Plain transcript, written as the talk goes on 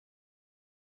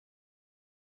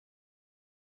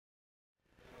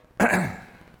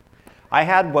I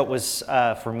had what was,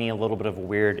 for me, a little bit of a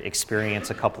weird experience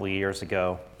a couple of years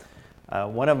ago.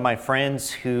 One of my friends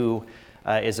who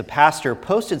is a pastor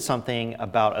posted something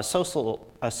about a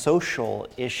social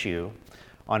issue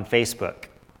on Facebook.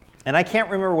 And I can't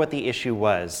remember what the issue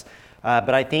was,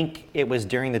 but I think it was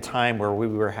during the time where we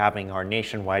were having our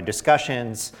nationwide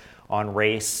discussions on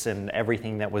race and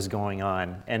everything that was going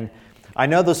on. And I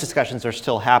know those discussions are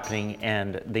still happening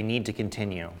and they need to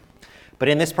continue. But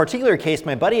in this particular case,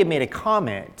 my buddy had made a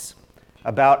comment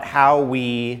about how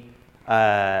we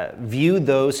view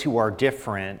those who are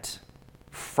different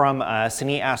from us,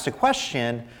 and he asked a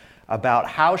question about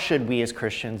how should we as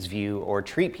Christians view or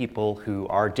treat people who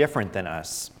are different than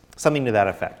us, something to that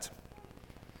effect.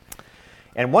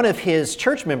 And one of his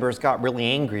church members got really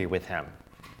angry with him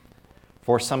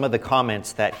for some of the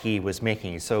comments that he was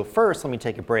making. So first, let me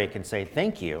take a break and say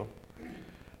thank you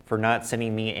for not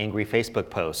sending me angry Facebook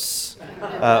posts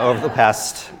over the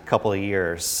past couple of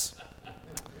years.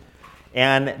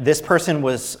 And this person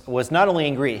was not only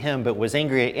angry at him, but was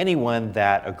angry at anyone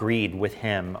that agreed with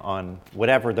him on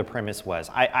whatever the premise was.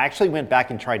 I actually went back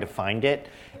and tried to find it,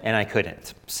 and I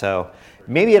couldn't. So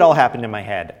maybe it all happened in my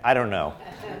head. I don't know,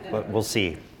 but we'll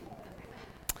see.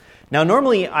 Now,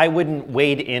 normally I wouldn't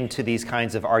wade into these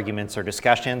kinds of arguments or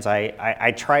discussions.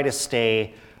 I try to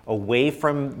stay away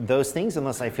from those things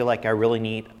unless I feel like I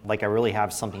really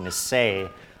have something to say.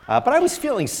 But I was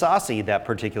feeling saucy that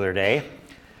particular day.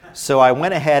 So I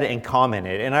went ahead and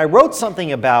commented, and I wrote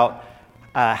something about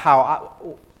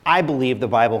how I believe the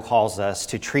Bible calls us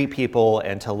to treat people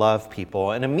and to love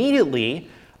people. And immediately,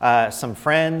 some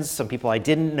friends, some people I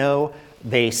didn't know,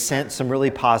 they sent some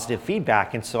really positive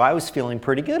feedback, and so I was feeling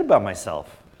pretty good about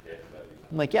myself.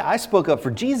 I'm like, yeah, I spoke up for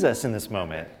Jesus in this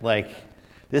moment. Like,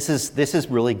 this is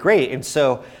really great. And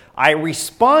so I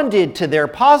responded to their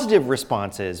positive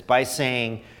responses by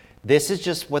saying, this is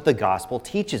just what the gospel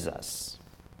teaches us.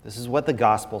 This is what the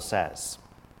gospel says.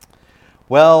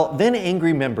 Well, then an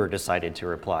angry member decided to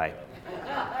reply.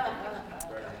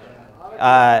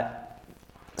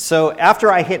 So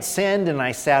after I hit send and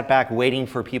I sat back waiting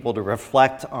for people to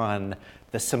reflect on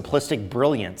the simplistic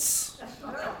brilliance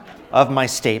of my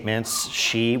statements,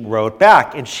 she wrote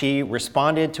back and she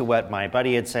responded to what my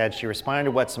buddy had said. She responded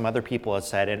to what some other people had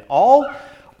said. And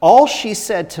all she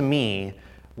said to me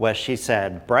was she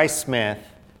said, Bryce Smith,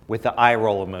 with the eye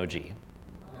roll emoji.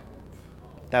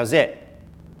 That was it.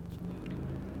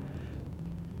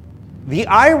 The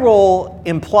eye roll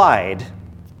implied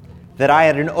that I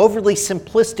had an overly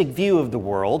simplistic view of the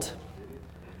world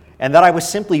and that I was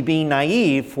simply being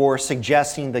naive for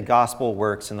suggesting the gospel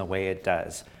works in the way it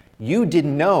does. You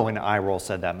didn't know an eye roll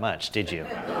said that much, did you?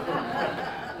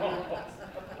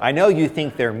 I know you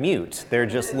think they're mute. They're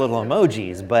just little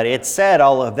emojis, but it said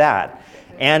all of that.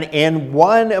 And in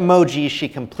one emoji, she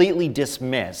completely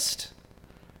dismissed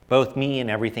both me and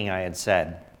everything I had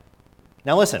said.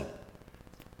 Now listen,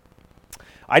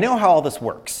 I know how all this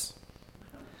works.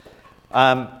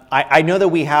 I know that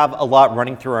we have a lot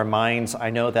running through our minds. I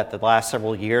know that the last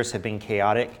several years have been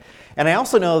chaotic. And I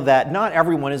also know that not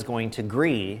everyone is going to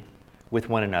agree with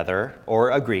one another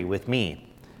or agree with me,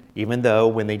 even though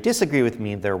when they disagree with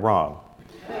me, they're wrong.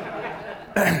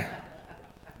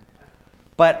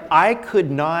 But I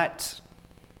could not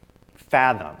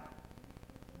fathom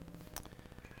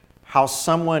how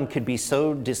someone could be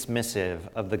so dismissive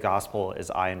of the gospel as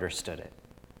I understood it.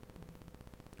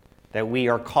 That we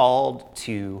are called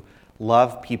to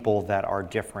love people that are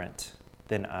different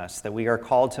than us, that we are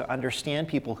called to understand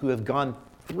people who have gone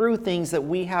through things that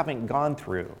we haven't gone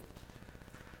through,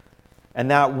 and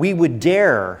that we would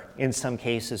dare, in some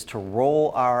cases, to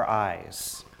roll our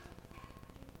eyes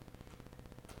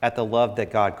at the love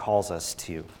that God calls us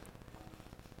to.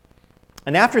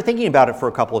 And after thinking about it for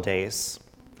a couple of days,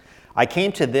 I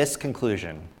came to this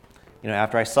conclusion,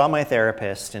 after I saw my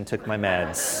therapist and took my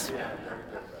meds.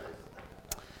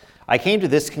 I came to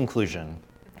this conclusion.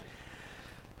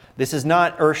 This is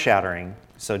not earth-shattering,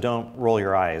 so don't roll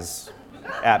your eyes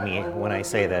at me when I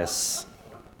say this.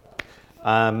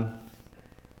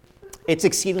 It's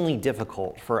exceedingly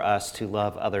difficult for us to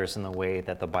love others in the way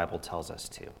that the Bible tells us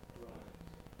to.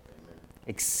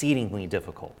 Exceedingly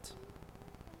difficult.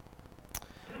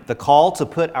 The call to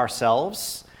put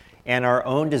ourselves and our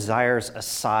own desires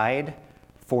aside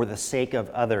for the sake of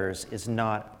others is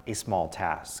not a small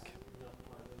task.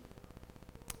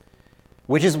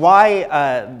 Which is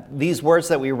why these words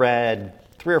that we read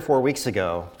 3 or 4 weeks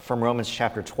ago from Romans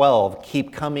chapter 12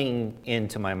 keep coming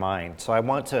into my mind. So I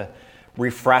want to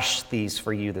refresh these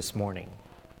for you this morning.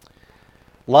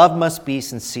 Love must be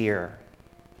sincere.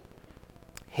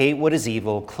 Hate what is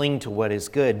evil, cling to what is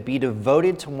good, be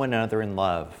devoted to one another in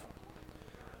love.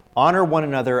 Honor one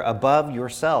another above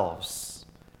yourselves.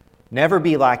 Never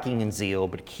be lacking in zeal,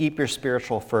 but keep your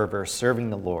spiritual fervor serving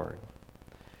the Lord.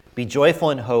 Be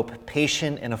joyful in hope,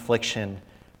 patient in affliction,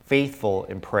 faithful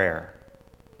in prayer.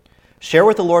 Share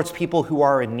with the Lord's people who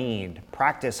are in need.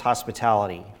 Practice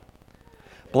hospitality.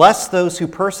 Bless those who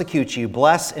persecute you.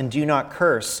 Bless and do not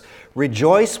curse.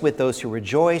 Rejoice with those who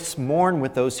rejoice. Mourn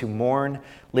with those who mourn.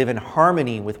 Live in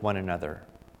harmony with one another.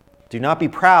 Do not be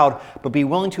proud, but be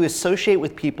willing to associate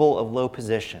with people of low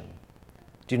position.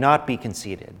 Do not be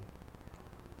conceited.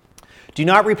 Do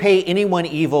not repay anyone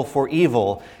evil for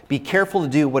evil. Be careful to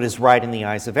do what is right in the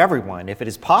eyes of everyone. If it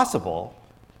is possible,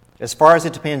 as far as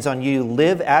it depends on you,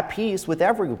 live at peace with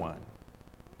everyone.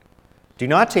 Do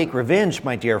not take revenge,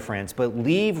 my dear friends, but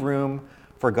leave room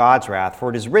for God's wrath. For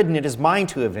it is written, "It is mine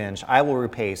to avenge. I will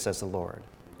repay," says the Lord.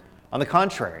 On the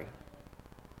contrary,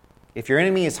 if your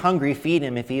enemy is hungry, feed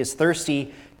him. If he is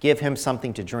thirsty, give him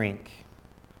something to drink.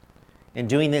 In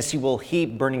doing this, you will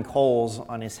heap burning coals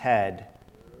on his head.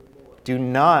 Do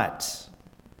not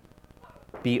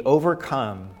be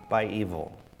overcome by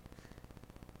evil,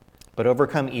 but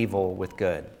overcome evil with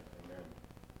good.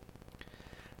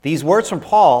 These words from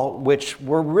Paul, which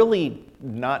were really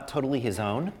not totally his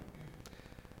own,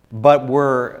 but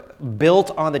were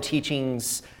built on the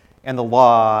teachings and the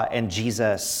law and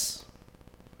Jesus,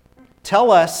 tell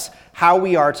us how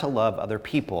we are to love other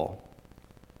people.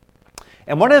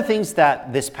 And one of the things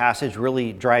that this passage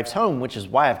really drives home, which is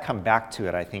why I've come back to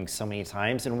it, I think, so many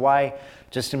times, and why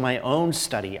just in my own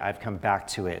study I've come back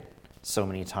to it so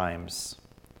many times.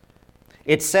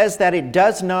 It says that it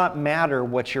does not matter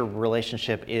what your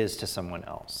relationship is to someone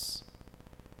else.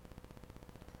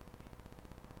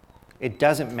 It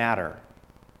doesn't matter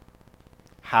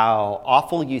how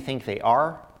awful you think they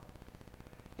are.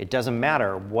 It doesn't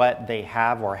matter what they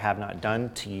have or have not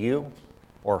done to you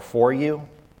or for you.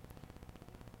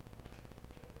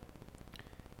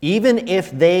 Even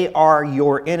if they are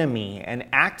your enemy and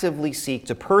actively seek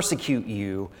to persecute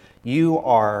you, you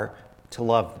are to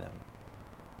love them.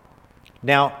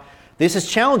 Now, this is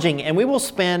challenging, and we will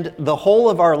spend the whole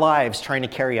of our lives trying to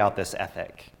carry out this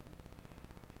ethic.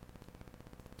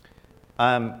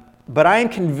 But I am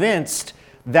convinced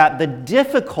that the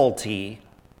difficulty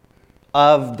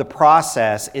of the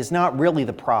process is not really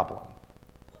the problem.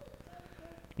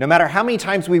 No matter how many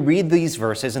times we read these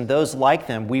verses and those like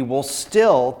them, we will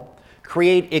still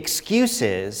create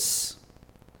excuses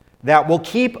that will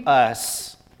keep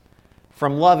us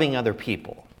from loving other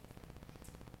people.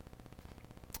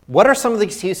 What are some of the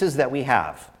excuses that we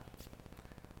have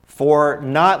for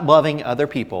not loving other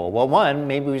people? Well, one,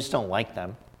 maybe we just don't like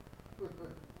them.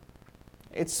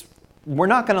 We're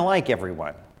not going to like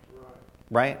everyone,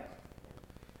 right?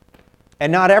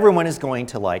 And not everyone is going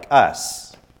to like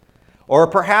us. Or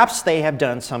perhaps they have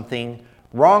done something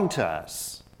wrong to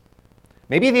us.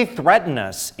 Maybe they threaten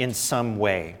us in some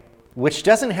way, which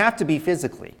doesn't have to be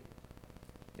physically.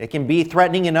 It can be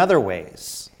threatening in other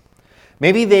ways.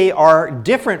 Maybe they are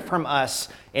different from us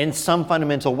in some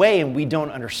fundamental way and we don't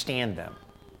understand them.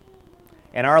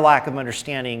 And our lack of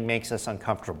understanding makes us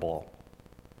uncomfortable.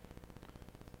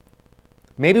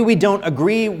 Maybe we don't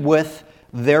agree with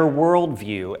their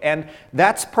worldview. And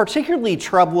that's particularly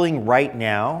troubling right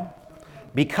now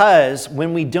because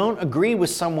when we don't agree with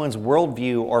someone's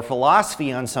worldview or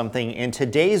philosophy on something in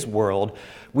today's world,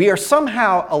 we are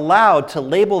somehow allowed to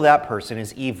label that person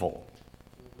as evil.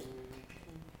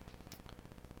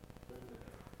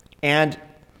 And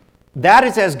that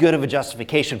is as good of a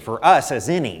justification for us as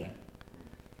any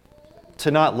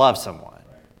to not love someone.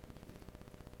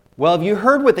 Well, have you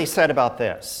heard what they said about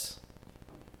this?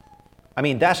 I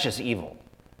mean, that's just evil.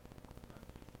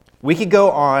 We could go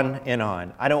on and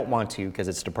on. I don't want to because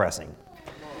it's depressing.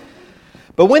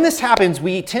 But when this happens,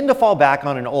 we tend to fall back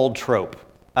on an old trope.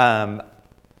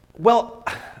 Well,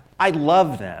 I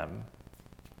love them.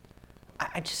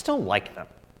 I just don't like them.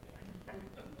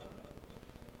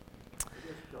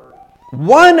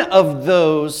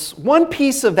 One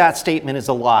piece of that statement is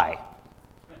a lie.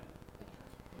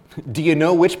 Do you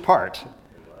know which part?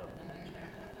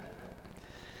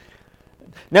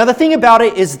 Now, the thing about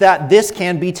it is that this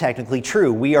can be technically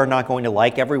true. We are not going to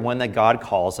like everyone that God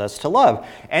calls us to love.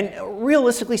 And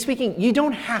realistically speaking, you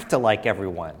don't have to like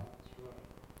everyone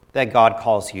that God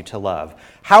calls you to love.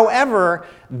 However,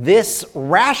 this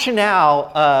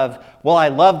rationale of, well, I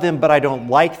love them, but I don't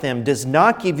like them, does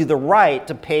not give you the right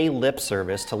to pay lip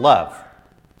service to love.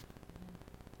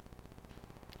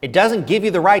 It doesn't give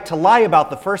you the right to lie about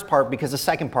the first part because the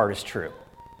second part is true.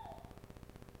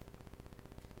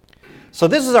 So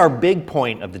this is our big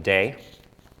point of the day.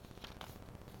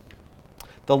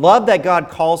 The love that God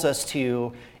calls us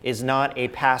to is not a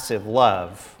passive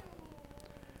love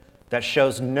that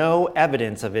shows no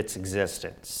evidence of its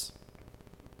existence.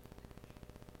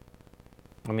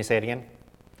 Let me say it again.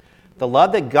 The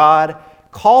love that God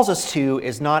calls us to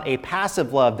is not a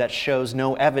passive love that shows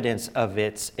no evidence of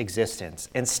its existence.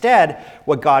 Instead,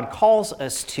 what God calls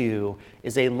us to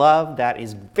is a love that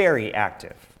is very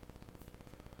active.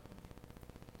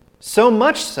 So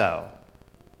much so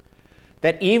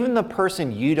that even the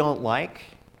person you don't like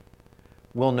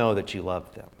will know that you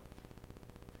love them.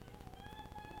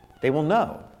 They will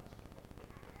know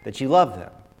that you love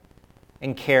them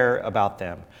and care about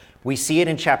them. We see it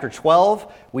in chapter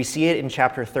 12. We see it in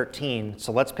chapter 13.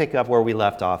 So let's pick up where we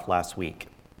left off last week.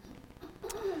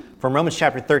 From Romans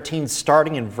chapter 13,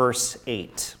 starting in verse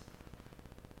 8.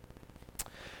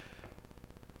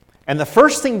 And the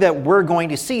first thing that we're going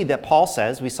to see that Paul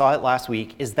says, we saw it last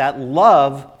week, is that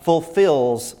love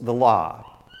fulfills the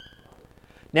law.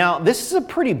 Now, this is a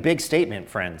pretty big statement,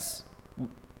 friends,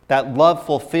 that love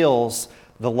fulfills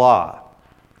the law.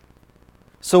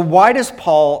 So why does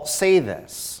Paul say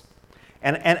this?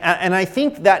 And I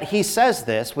think that he says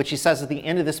this, which he says at the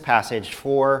end of this passage,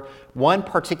 for one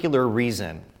particular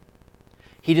reason.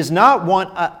 He does not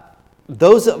want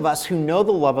those of us who know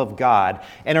the love of God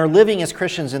and are living as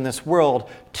Christians in this world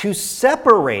to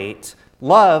separate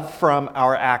love from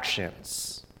our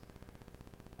actions.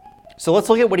 So let's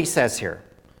look at what he says here.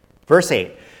 Verse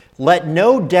 8, let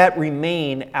no debt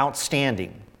remain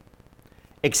outstanding,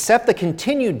 except the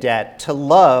continued debt to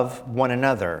love one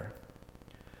another.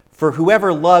 For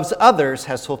whoever loves others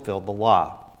has fulfilled the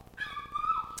law.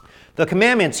 The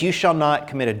commandments, you shall not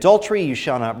commit adultery, you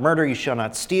shall not murder, you shall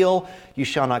not steal, you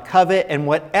shall not covet, and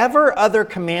whatever other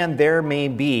command there may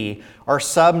be are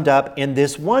summed up in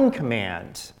this one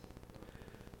command.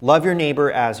 Love your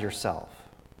neighbor as yourself.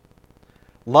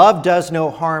 Love does no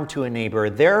harm to a neighbor,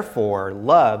 therefore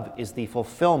love is the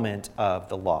fulfillment of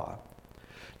the law.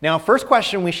 Now, first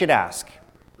question we should ask.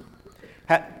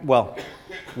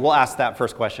 We'll ask that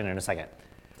first question in a second.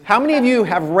 How many of you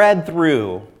have read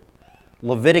through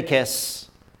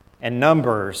Leviticus and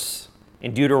Numbers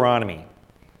in Deuteronomy?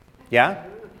 Yeah?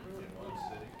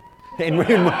 In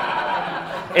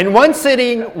one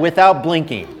sitting without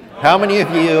blinking. How many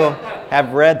of you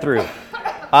have read through?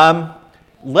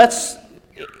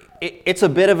 It's a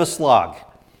bit of a slog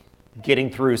getting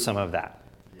through some of that.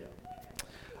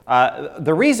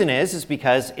 The reason is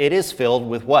because it is filled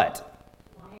with what?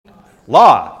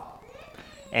 Law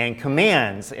and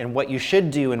commands and what you should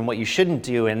do and what you shouldn't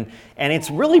do. And it's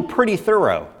really pretty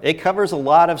thorough. It covers a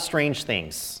lot of strange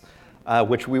things,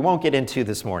 which we won't get into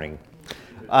this morning.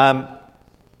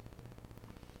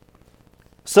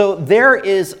 So there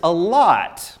is a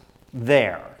lot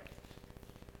there.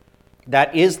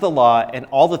 That is the law and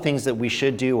all the things that we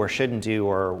should do or shouldn't do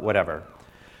or whatever.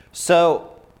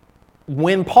 So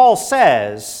when Paul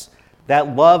says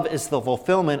that love is the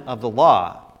fulfillment of the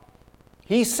law,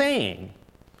 he's saying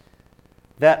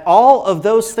that all of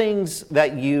those things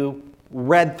that you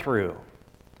read through,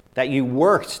 that you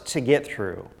worked to get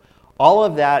through, all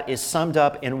of that is summed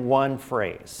up in one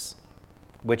phrase,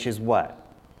 which is what?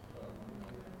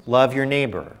 Love your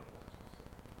neighbor.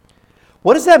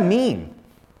 What does that mean?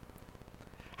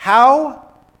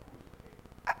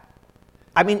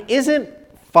 Isn't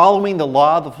following the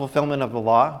law the fulfillment of the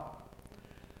law?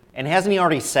 And hasn't he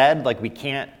already said, we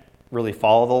can't really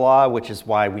follow the law, which is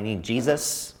why we need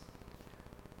Jesus?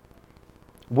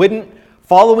 Wouldn't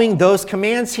following those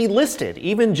commands he listed,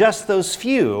 even just those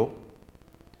few,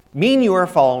 mean you are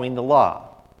following the law?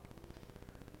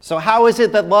 So how is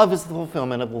it that love is the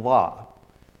fulfillment of the law?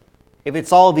 If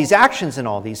it's all of these actions and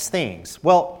all these things.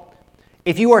 Well,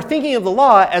 if you are thinking of the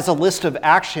law as a list of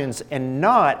actions and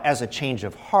not as a change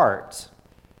of heart,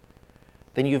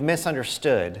 then you've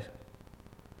misunderstood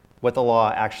what the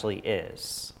law actually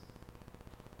is.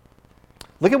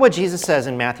 Look at what Jesus says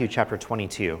in Matthew chapter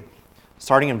 22,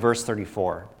 starting in verse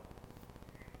 34.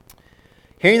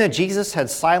 Hearing that Jesus had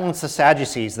silenced the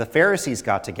Sadducees, the Pharisees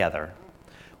got together.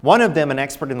 One of them, an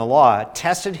expert in the law,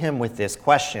 tested him with this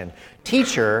question,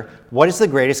 "Teacher, what is the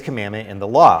greatest commandment in the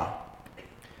law?"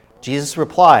 Jesus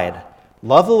replied,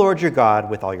 "Love the Lord your God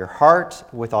with all your heart,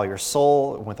 with all your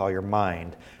soul, and with all your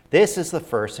mind. This is the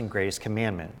first and greatest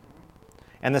commandment.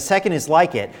 And the second is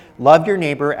like it, love your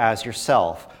neighbor as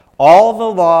yourself. All the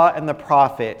law and the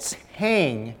prophets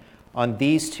hang on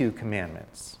these two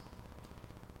commandments."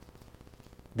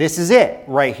 This is it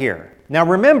right here. Now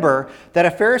remember that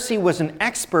a Pharisee was an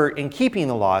expert in keeping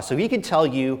the law, so he could tell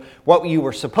you what you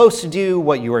were supposed to do,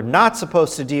 what you were not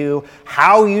supposed to do,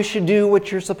 how you should do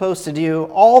what you're supposed to do,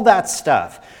 all that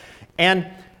stuff. And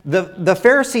the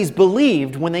Pharisees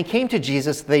believed when they came to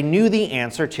Jesus, they knew the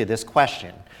answer to this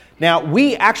question. Now,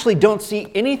 we actually don't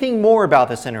see anything more about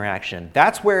this interaction.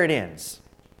 That's where it ends.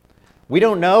 We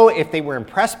don't know if they were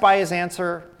impressed by his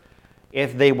answer,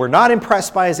 if they were not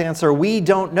impressed by his answer. We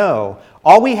don't know.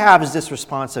 All we have is this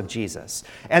response of Jesus.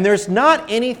 And there's not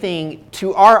anything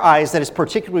to our eyes that is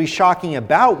particularly shocking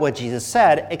about what Jesus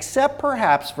said, except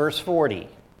perhaps verse 40.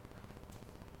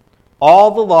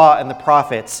 All the law and the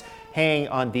prophets hang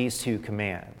on these two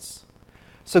commands.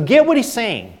 So get what he's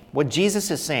saying, what Jesus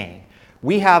is saying.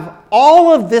 We have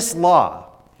all of this law,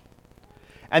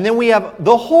 and then we have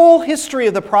the whole history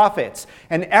of the prophets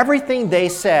and everything they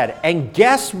said. And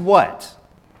guess what?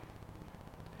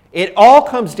 It all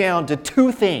comes down to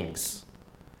two things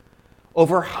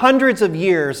over hundreds of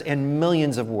years and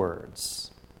millions of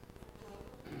words.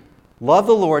 Love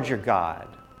the Lord your God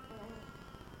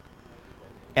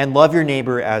and love your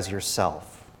neighbor as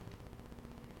yourself.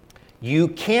 You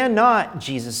cannot,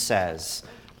 Jesus says,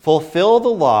 fulfill the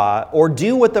law or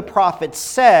do what the prophets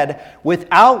said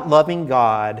without loving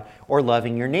God or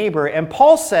loving your neighbor. And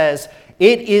Paul says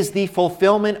it is the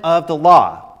fulfillment of the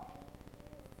law.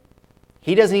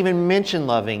 He doesn't even mention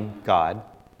loving God.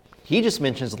 He just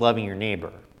mentions loving your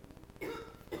neighbor.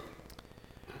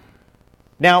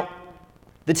 Now,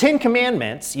 the Ten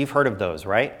Commandments, you've heard of those,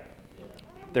 right?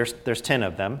 There's 10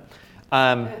 of them.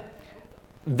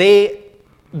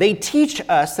 They teach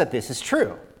us that this is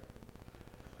true.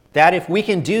 That if we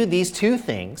can do these two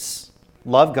things,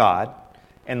 love God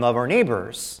and love our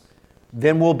neighbors,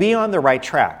 then we'll be on the right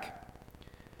track.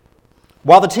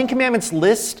 While the Ten Commandments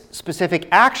list specific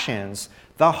actions,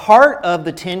 the heart of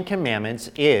the Ten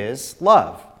Commandments is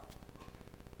love.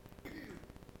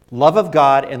 Love of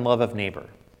God and love of neighbor.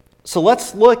 So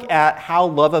let's look at how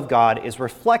love of God is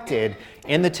reflected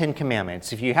in the Ten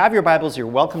Commandments. If you have your Bibles, you're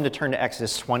welcome to turn to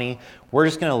Exodus 20. We're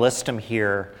just going to list them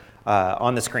here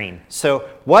on the screen. So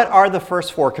what are the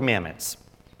first four commandments?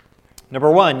 Number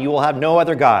 1, you will have no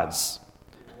other gods.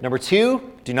 Number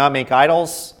 2, do not make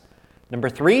idols. Number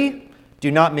 3, do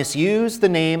not misuse the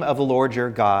name of the Lord your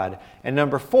God. And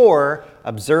number 4,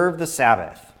 observe the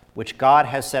Sabbath, which God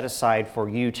has set aside for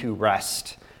you to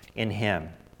rest in him.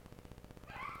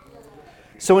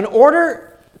 So in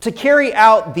order to carry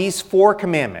out these 4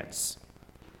 commandments,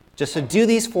 just to do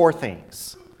these 4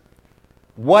 things,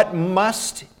 what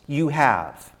must you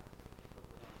have?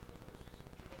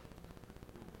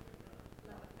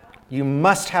 You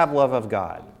must have love of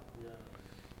God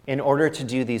in order to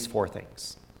do these 4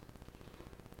 things.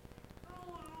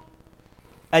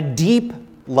 A deep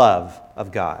love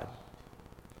of God.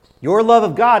 Your love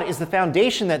of God is the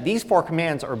foundation that these 4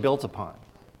 commands are built upon.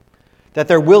 That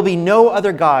there will be no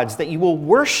other gods, that you will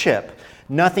worship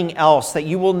nothing else, that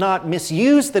you will not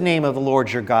misuse the name of the Lord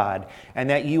your God, and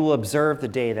that you will observe the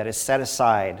day that is set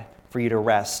aside for you to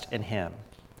rest in him.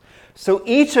 So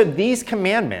each of these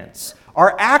commandments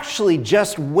are actually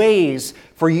just ways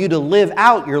for you to live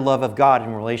out your love of God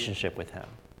in relationship with him.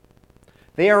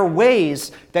 They are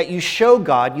ways that you show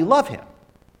God you love him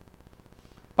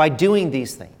by doing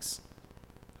these things.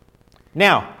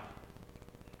 Now,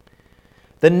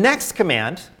 the next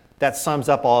command that sums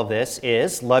up all of this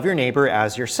is love your neighbor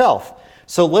as yourself.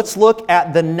 So let's look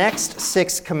at the next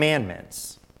 6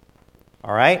 commandments.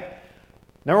 All right?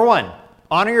 Number 1,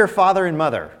 honor your father and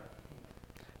mother.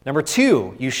 Number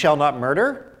 2, you shall not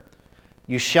murder.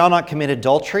 You shall not commit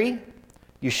adultery.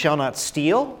 You shall not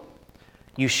steal.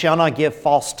 You shall not give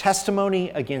false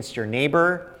testimony against your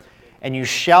neighbor. And you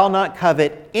shall not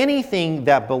covet anything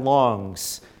that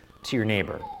belongs to your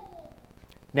neighbor.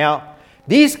 Now,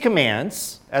 these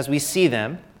commands, as we see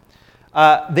them,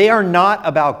 they are not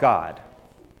about God.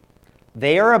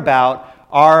 They are about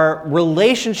our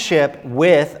relationship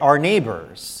with our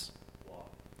neighbors.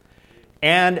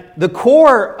 And the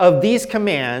core of these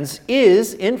commands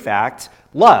is, in fact,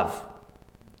 love.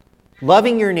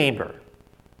 Loving your neighbor.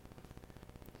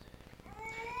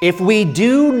 If we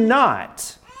do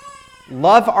not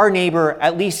love our neighbor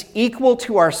at least equal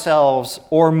to ourselves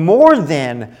or more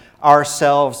than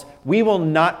ourselves, we will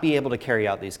not be able to carry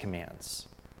out these commands.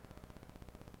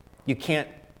 You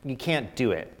can't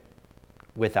do it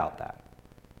without that.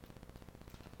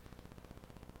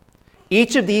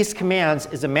 Each of these commands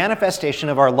is a manifestation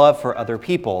of our love for other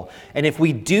people. And if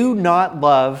we do not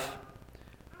love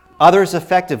others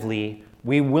effectively,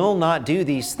 we will not do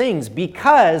these things,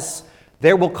 because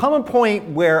there will come a point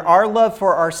where our love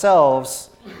for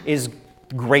ourselves is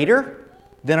greater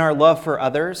than our love for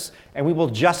others, and we will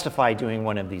justify doing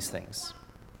one of these things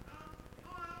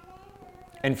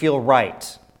and feel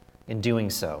right in doing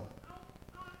so.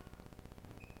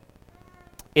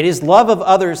 It is love of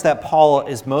others that Paul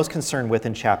is most concerned with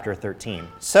in chapter 13.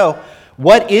 So,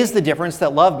 what is the difference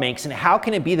that love makes, and how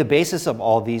can it be the basis of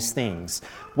all these things?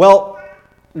 Well,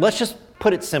 let's just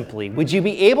put it simply. Would you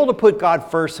be able to put God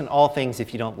first in all things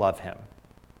if you don't love him?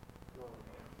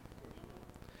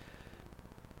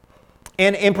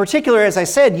 And in particular, as I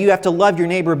said, you have to love your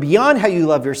neighbor beyond how you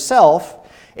love yourself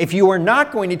if you are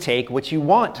not going to take what you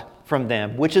want from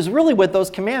them, which is really what those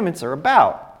commandments are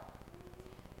about.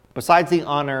 Besides the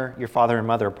honor your father and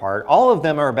mother part, all of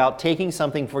them are about taking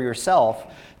something for yourself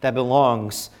that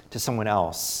belongs to someone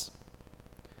else.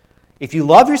 If you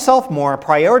love yourself more,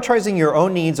 prioritizing your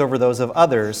own needs over those of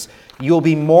others, you will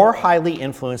be more highly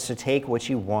influenced to take what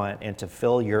you want and to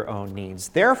fill your own needs.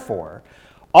 Therefore,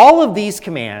 all of these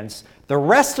commands, the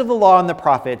rest of the law and the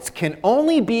prophets, can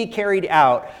only be carried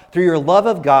out through your love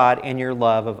of God and your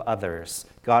love of others.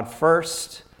 God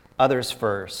first, others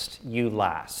first, you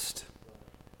last.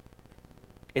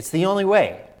 It's the only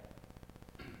way.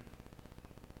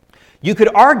 You could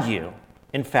argue,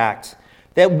 in fact,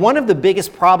 that one of the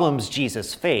biggest problems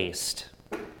Jesus faced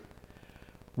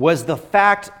was the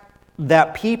fact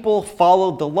that people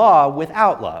followed the law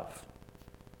without love.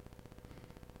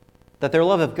 That their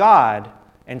love of God,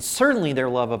 and certainly their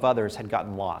love of others, had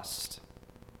gotten lost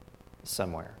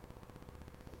somewhere.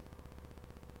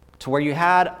 To where you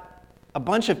had a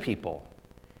bunch of people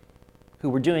who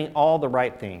were doing all the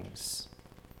right things,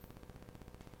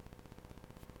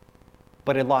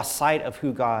 but had lost sight of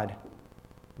who God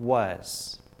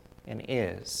was and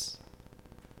is,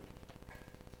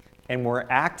 and were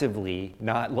actively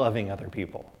not loving other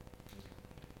people,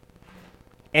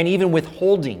 and even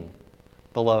withholding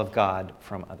the love of God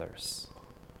from others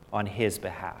on his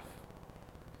behalf.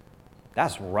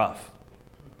 That's rough.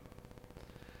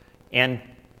 And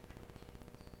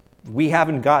we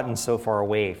haven't gotten so far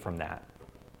away from that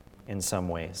in some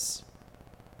ways.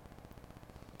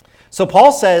 So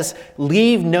Paul says,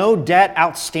 leave no debt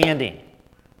outstanding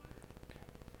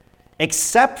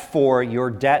except for your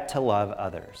debt to love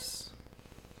others.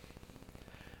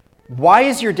 Why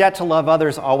is your debt to love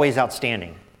others always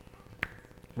outstanding?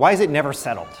 Why is it never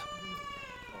settled?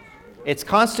 It's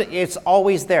constant, it's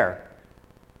always there.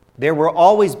 There will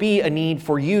always be a need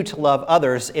for you to love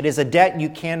others. It is a debt you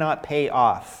cannot pay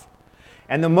off.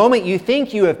 And the moment you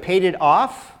think you have paid it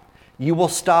off, you will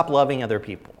stop loving other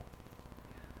people.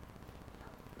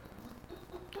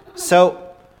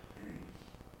 So,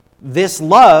 this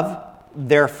love,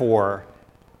 therefore,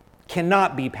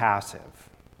 cannot be passive.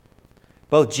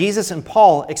 Both Jesus and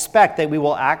Paul expect that we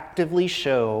will actively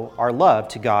show our love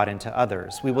to God and to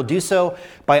others. We will do so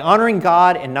by honoring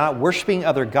God and not worshiping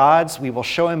other gods. We will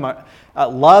show him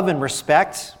love and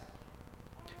respect.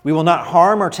 We will not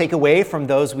harm or take away from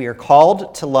those we are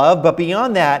called to love. But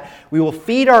beyond that, we will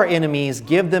feed our enemies,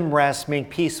 give them rest, make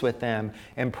peace with them,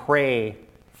 and pray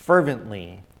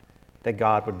fervently that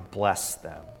God would bless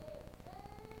them.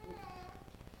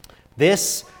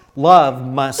 This love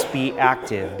must be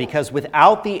active, because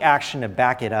without the action to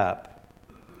back it up,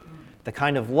 the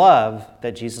kind of love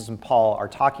that Jesus and Paul are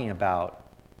talking about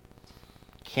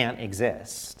can't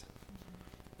exist.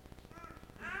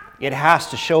 It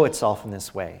has to show itself in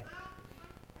this way.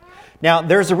 Now,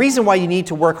 there's a reason why you need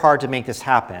to work hard to make this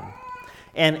happen.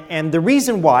 And the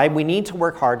reason why we need to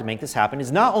work hard to make this happen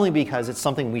is not only because it's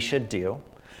something we should do,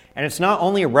 and it's not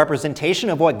only a representation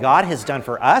of what God has done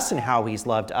for us and how he's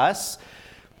loved us.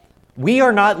 We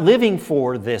are not living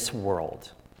for this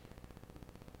world.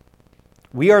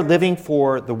 We are living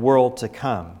for the world to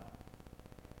come.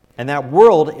 And that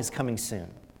world is coming soon.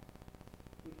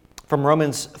 From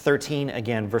Romans 13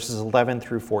 again, verses 11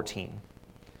 through 14.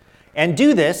 And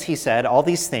do this, he said, all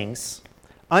these things,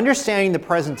 understanding the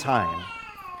present time.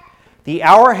 The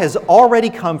hour has already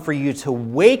come for you to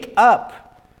wake up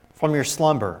from your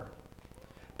slumber,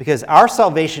 because our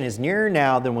salvation is nearer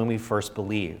now than when we first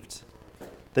believed.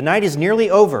 The night is nearly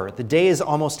over. The day is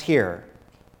almost here.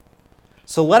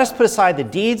 So let us put aside the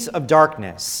deeds of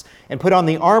darkness and put on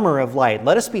the armor of light.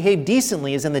 Let us behave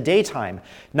decently as in the daytime,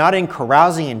 not in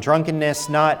carousing and drunkenness,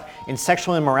 not in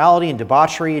sexual immorality and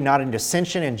debauchery, not in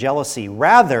dissension and jealousy.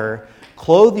 Rather,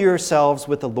 clothe yourselves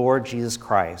with the Lord Jesus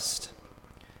Christ,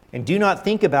 and do not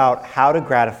think about how to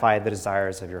gratify the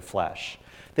desires of your flesh.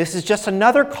 This is just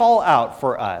another call out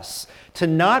for us to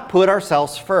not put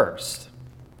ourselves first.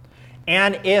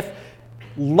 And if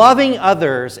loving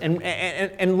others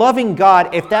and loving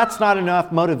God, if that's not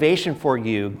enough motivation for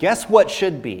you, guess what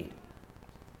should be?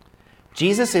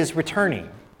 Jesus is returning.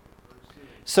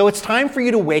 So it's time for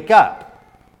you to wake up.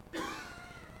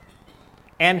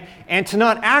 And to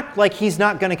not act like he's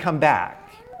not going to come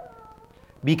back.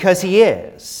 Because he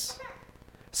is.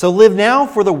 So live now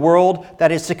for the world that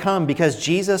is to come, because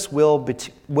Jesus will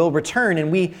return,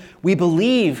 and we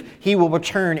believe he will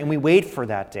return, and we wait for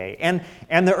that day.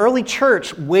 And the early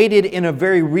church waited in a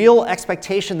very real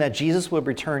expectation that Jesus would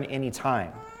return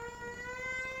anytime.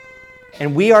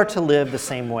 And we are to live the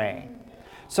same way.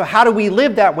 So how do we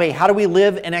live that way? How do we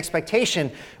live in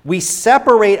expectation? We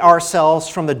separate ourselves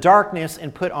from the darkness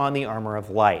and put on the armor of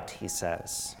light, he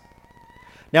says.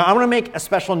 Now, I want to make a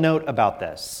special note about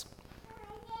this.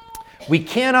 We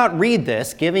cannot read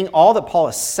this, giving all that Paul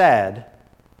has said,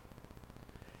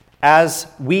 as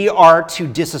we are to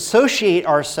disassociate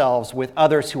ourselves with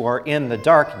others who are in the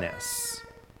darkness.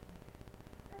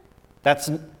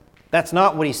 That's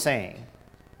not what he's saying.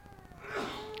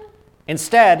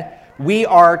 Instead, we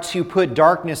are to put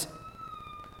darkness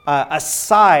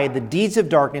aside, the deeds of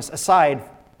darkness aside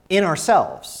in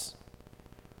ourselves.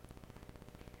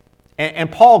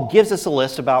 And Paul gives us a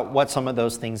list about what some of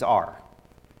those things are.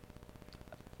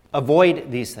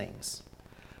 Avoid these things.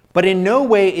 But in no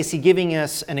way is he giving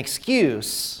us an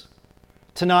excuse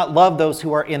to not love those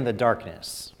who are in the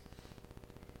darkness.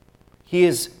 He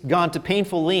has gone to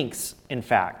painful lengths, in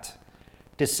fact,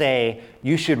 to say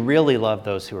you should really love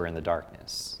those who are in the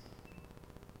darkness.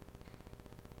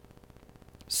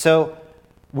 So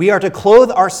we are to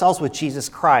clothe ourselves with Jesus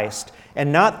Christ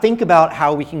and not think about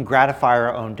how we can gratify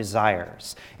our own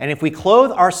desires. And if we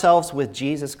clothe ourselves with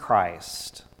Jesus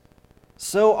Christ,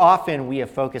 so often we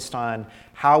have focused on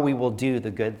how we will do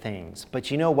the good things. But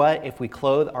you know what? If we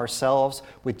clothe ourselves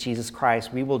with Jesus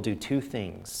Christ, we will do two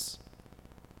things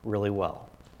really well.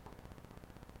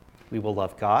 We will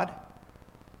love God,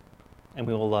 and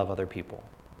we will love other people.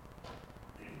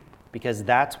 Because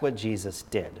that's what Jesus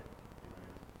did.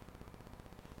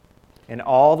 And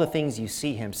all the things you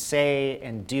see him say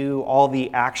and do, all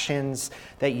the actions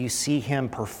that you see him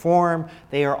perform,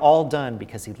 they are all done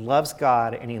because he loves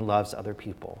God and he loves other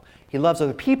people. He loves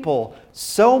other people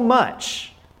so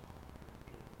much,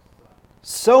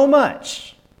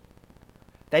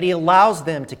 that he allows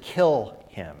them to kill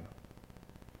him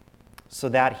so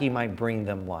that he might bring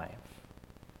them life.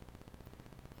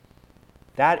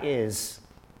 That is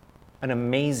an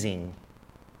amazing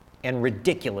and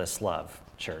ridiculous love,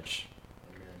 church.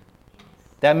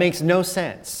 That makes no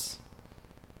sense.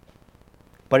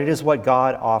 But it is what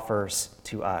God offers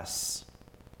to us.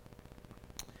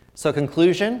 So,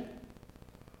 conclusion,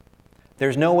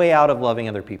 there's no way out of loving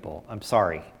other people. I'm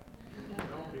sorry.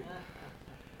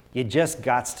 You just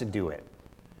got to do it.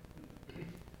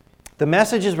 The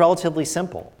message is relatively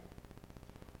simple.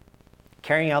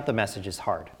 Carrying out the message is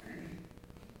hard.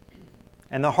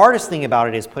 And the hardest thing about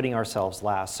it is putting ourselves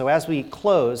last. So as we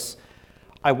close,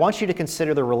 I want you to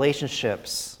consider the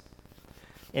relationships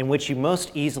in which you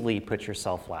most easily put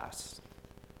yourself last.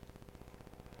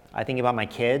 I think about my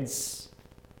kids.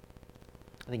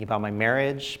 I think about my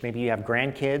marriage. Maybe you have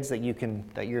grandkids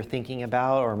that you're thinking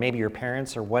about, or maybe your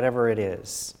parents, or whatever it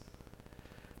is.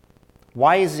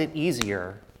 Why is it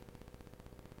easier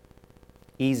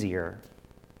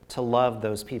to love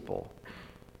those people?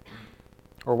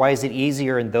 Or why is it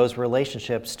easier in those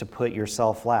relationships to put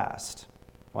yourself last?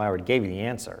 Well, I already gave you the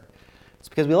answer. It's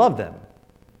because we love them.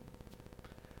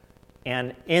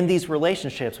 And in these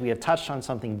relationships, we have touched on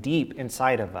something deep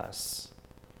inside of us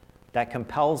that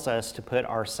compels us to put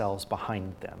ourselves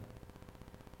behind them.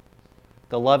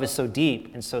 The love is so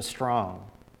deep and so strong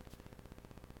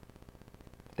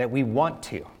that we want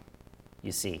to,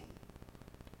 you see.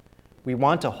 We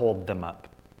want to hold them up.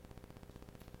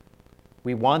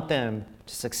 We want them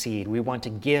to succeed. We want to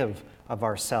give of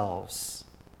ourselves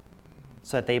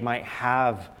so that they might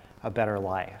have a better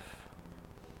life.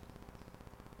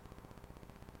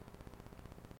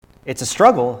 It's a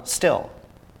struggle still,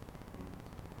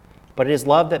 but it is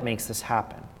love that makes this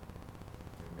happen.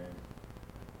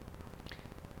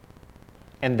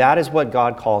 And that is what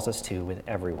God calls us to with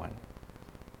everyone.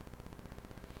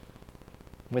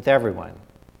 With everyone.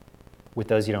 With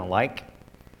those you don't like,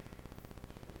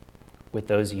 with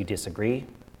those you disagree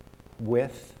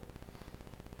with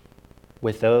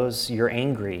those you're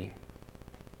angry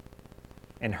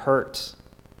and hurt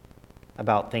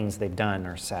about things they've done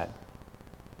or said,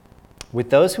 with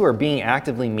those who are being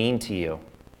actively mean to you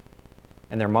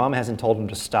and their mom hasn't told them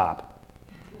to stop,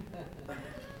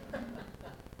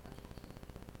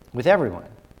 with everyone.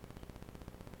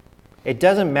 It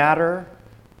doesn't matter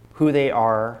who they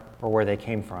are or where they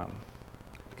came from.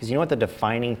 Because you know what the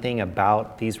defining thing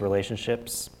about these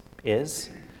relationships is?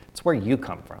 It's where you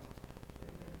come from.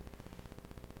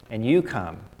 And you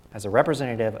come as a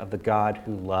representative of the God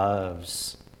who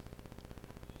loves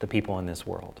the people in this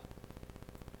world.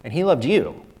 And he loved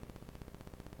you.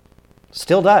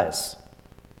 Still does.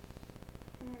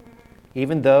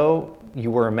 Even though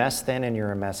you were a mess then and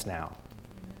you're a mess now.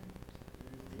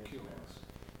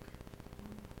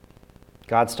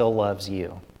 God still loves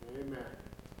you. Amen.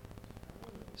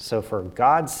 So for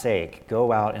God's sake,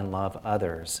 go out and love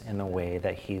others in the way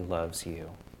that he loves you.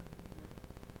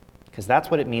 Because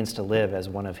that's what it means to live as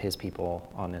one of his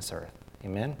people on this earth.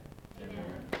 Amen? Amen.